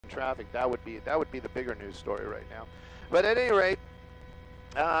traffic. That would be the bigger news story right now. But at any rate,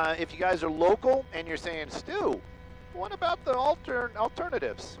 if you guys are local and you're saying, Stu, what about the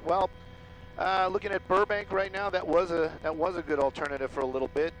alternatives? Well, looking at Burbank right now, that was a good alternative for a little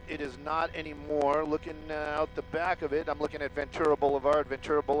bit. It is not anymore. Looking out the back of it, I'm looking at Ventura Boulevard.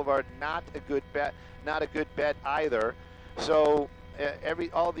 Ventura Boulevard, not a good bet either. So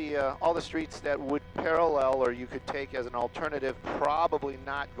all the streets that would parallel or you could take as an alternative, probably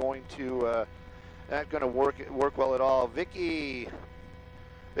not going to work well at all. Vicky's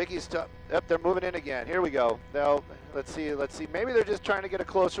tough. Yep, they're moving in again. Here we go. Now, let's see. Maybe they're just trying to get a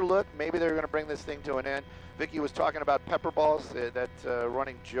closer look. Maybe they're going to bring this thing to an end. Vicky was talking about pepper balls. That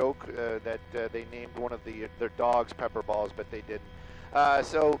running joke that they named one of their dogs pepper balls, but they didn't.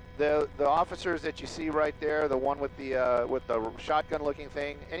 So the officers that you see right there, the one with the shotgun-looking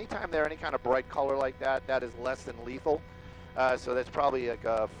thing, anytime they're any kind of bright color like that, that is less than lethal. So that's probably like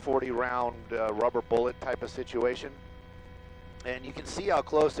a 40-round rubber bullet type of situation. And you can see how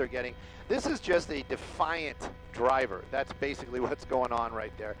close they're getting. This is just a defiant driver. That's basically what's going on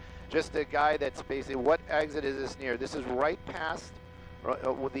right there. Just a guy that's basically, what exit is this near? This is right past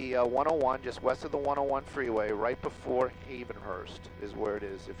the 101, just west of the 101 freeway, right before Havenhurst is where it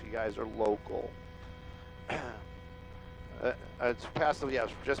is, if you guys are local. It's past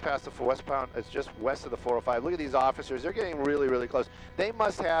just past the westbound. It's just west of the 405. Look at these officers. They're getting really, really close. They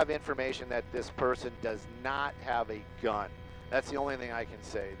must have information that this person does not have a gun. That's the only thing I can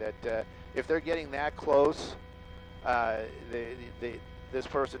say. That if they're getting that close, this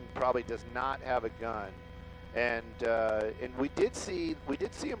person probably does not have a gun. And we did see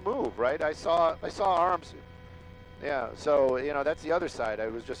him move, right? I saw arms. Yeah. So that's the other side. I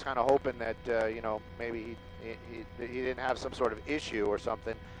was just kind of hoping that maybe he didn't have some sort of issue or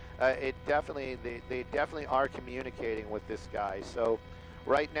something. They definitely are communicating with this guy. So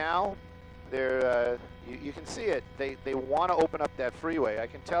right now, they're you can see it. They want to open up that freeway. I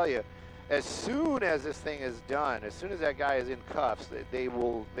can tell you, as soon as this thing is done, as soon as that guy is in cuffs, they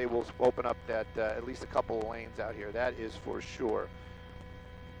will open up that at least a couple of lanes out here. That is for sure.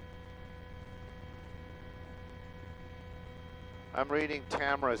 I'm reading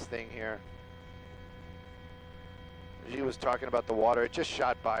Tamara's thing here. She was talking about the water. It just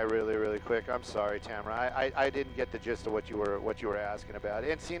shot by really, really quick. I'm sorry, Tamara. I didn't get the gist of what you were asking about.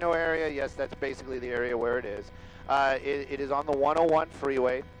 Encino area, yes, that's basically the area where it is. It is on the 101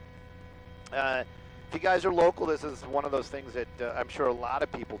 freeway. If you guys are local, this is one of those things that I'm sure a lot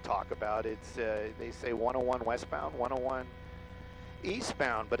of people talk about. It's they say 101 westbound, 101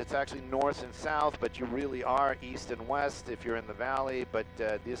 eastbound, but it's actually north and south, but you really are east and west if you're in the valley, but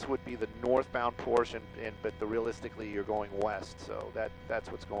this would be the northbound portion, but realistically you're going west, so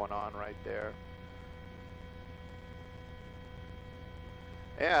that's what's going on right there.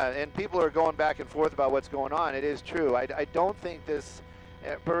 Yeah, and people are going back and forth about what's going on. It is true. I don't think this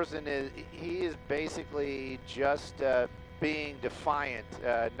person he is basically just being defiant,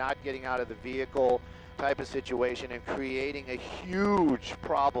 not getting out of the vehicle type of situation, and creating a huge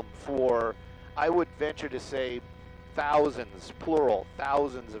problem for, I would venture to say, thousands, plural,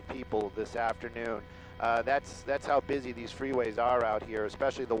 thousands of people this afternoon. That's how busy these freeways are out here,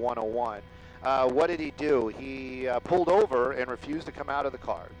 especially the 101. What did he do? He pulled over and refused to come out of the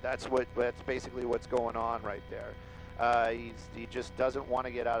car. That's basically what's going on right there. He just doesn't want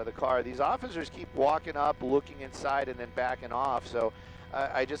to get out of the car. These officers keep walking up, looking inside, and then backing off. So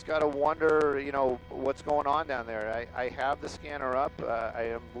I just got to wonder, what's going on down there. I have the scanner up. I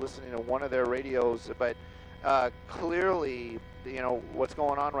am listening to one of their radios, but clearly, what's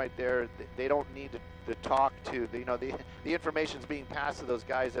going on right there, they don't need to talk to, the information's being passed to those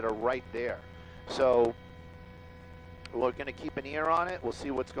guys that are right there. So we're going to keep an ear on it. We'll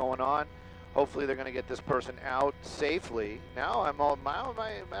see what's going on. Hopefully they're going to get this person out safely. Now I'm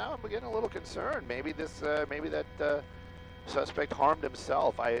getting a little concerned. Maybe that suspect harmed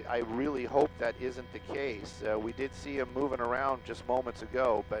himself. I really hope that isn't the case. We did see him moving around just moments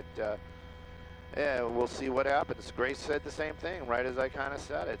ago, but yeah, we'll see what happens. Grace said the same thing right as I kind of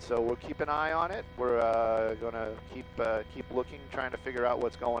said it. So we'll keep an eye on it. We're going to keep looking, trying to figure out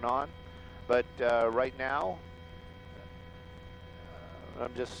what's going on. But right now,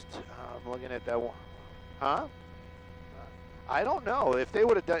 I'm looking at that one. Huh? I don't know. If that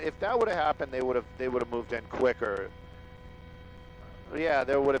would have happened, they would have moved in quicker. Yeah,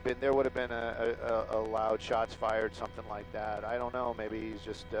 there would have been a loud shots fired, something like that. I don't know. Maybe he's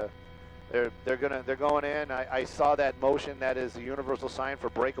just they're going in. I saw that motion. That is the universal sign for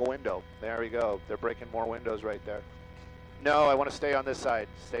break a window. There we go. They're breaking more windows right there. No, I want to stay on this side.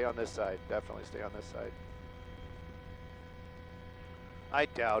 Stay on this side. Definitely stay on this side. I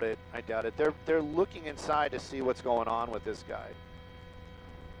doubt it. I doubt it. They're looking inside to see what's going on with this guy.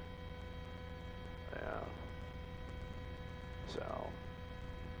 Yeah. So.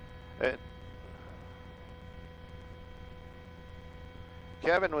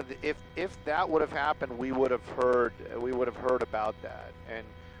 Kevin, if that would have happened, we would have heard about that, and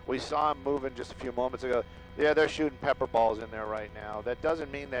we saw him moving just a few moments ago. Yeah, they're shooting pepper balls in there right now. That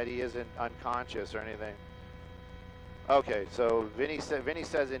doesn't mean that he isn't unconscious or anything. Okay, so Vinny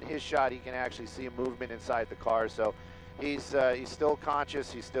says in his shot he can actually see movement inside the car. So he's still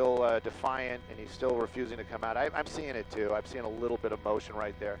conscious, he's still defiant, and he's still refusing to come out. I'm seeing it too. I'm seeing a little bit of motion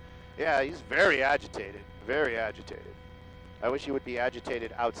right there. Yeah, he's very agitated. Very agitated. I wish he would be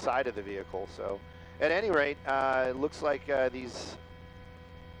agitated outside of the vehicle. So, at any rate, it looks like these.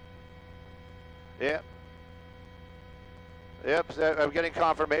 Yep. Yep. I'm getting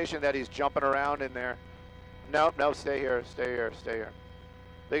confirmation that he's jumping around in there. No, stay here.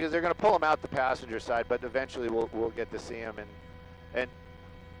 Because they're going to pull him out the passenger side, but eventually we'll get to see him, and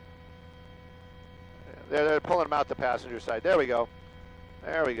they're pulling him out the passenger side. There we go.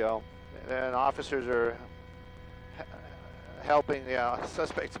 And officers are helping. Yeah,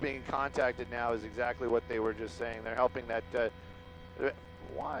 suspects being contacted now is exactly what they were just saying. They're helping that.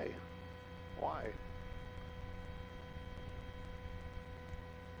 Why?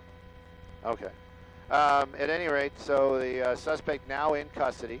 Okay. At any rate, so the suspect now in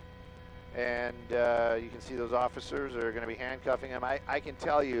custody, and you can see those officers are going to be handcuffing him. I can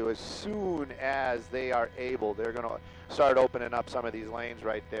tell you, as soon as they are able, they're going to start opening up some of these lanes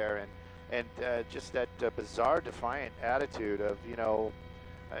right there, and just that bizarre, defiant attitude of, you know,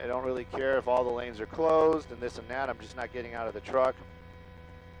 I don't really care if all the lanes are closed and this and that. I'm just not getting out of the truck.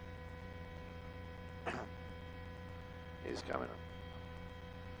 He's coming.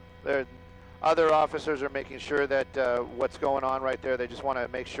 There. Other officers are making sure that what's going on right there, they just want to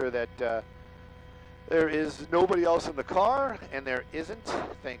make sure that there is nobody else in the car, and there isn't.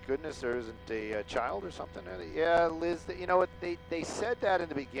 Thank goodness there isn't a child or something. Yeah, Liz, you know what, they said that in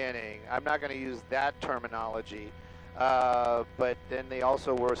the beginning. I'm not going to use that terminology, but then they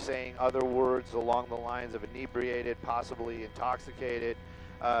also were saying other words along the lines of inebriated, possibly intoxicated,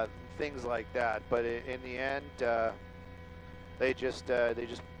 things like that. But in the end, they just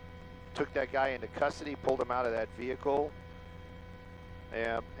took that guy into custody, pulled him out of that vehicle,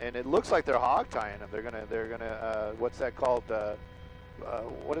 and it looks like they're hog tying him. They're gonna what's that called?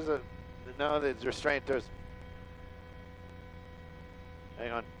 What is it? No, there's restraint. There's.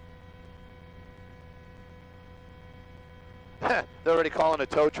 Hang on. They're already calling a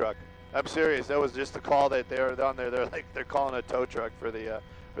tow truck. I'm serious. That was just a call that they're on there. They're calling a tow truck for the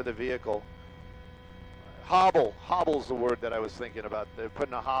vehicle. Hobble's the word that I was thinking about. They're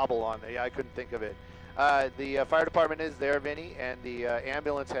putting a hobble on there. Yeah, I couldn't think of it. The fire department is there, Vinny, and the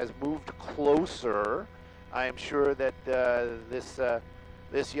ambulance has moved closer. I am sure that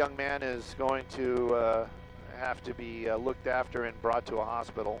this young man is going to have to be looked after and brought to a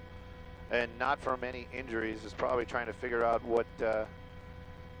hospital, and not from any injuries. Is probably trying to figure out what's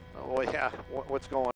going on.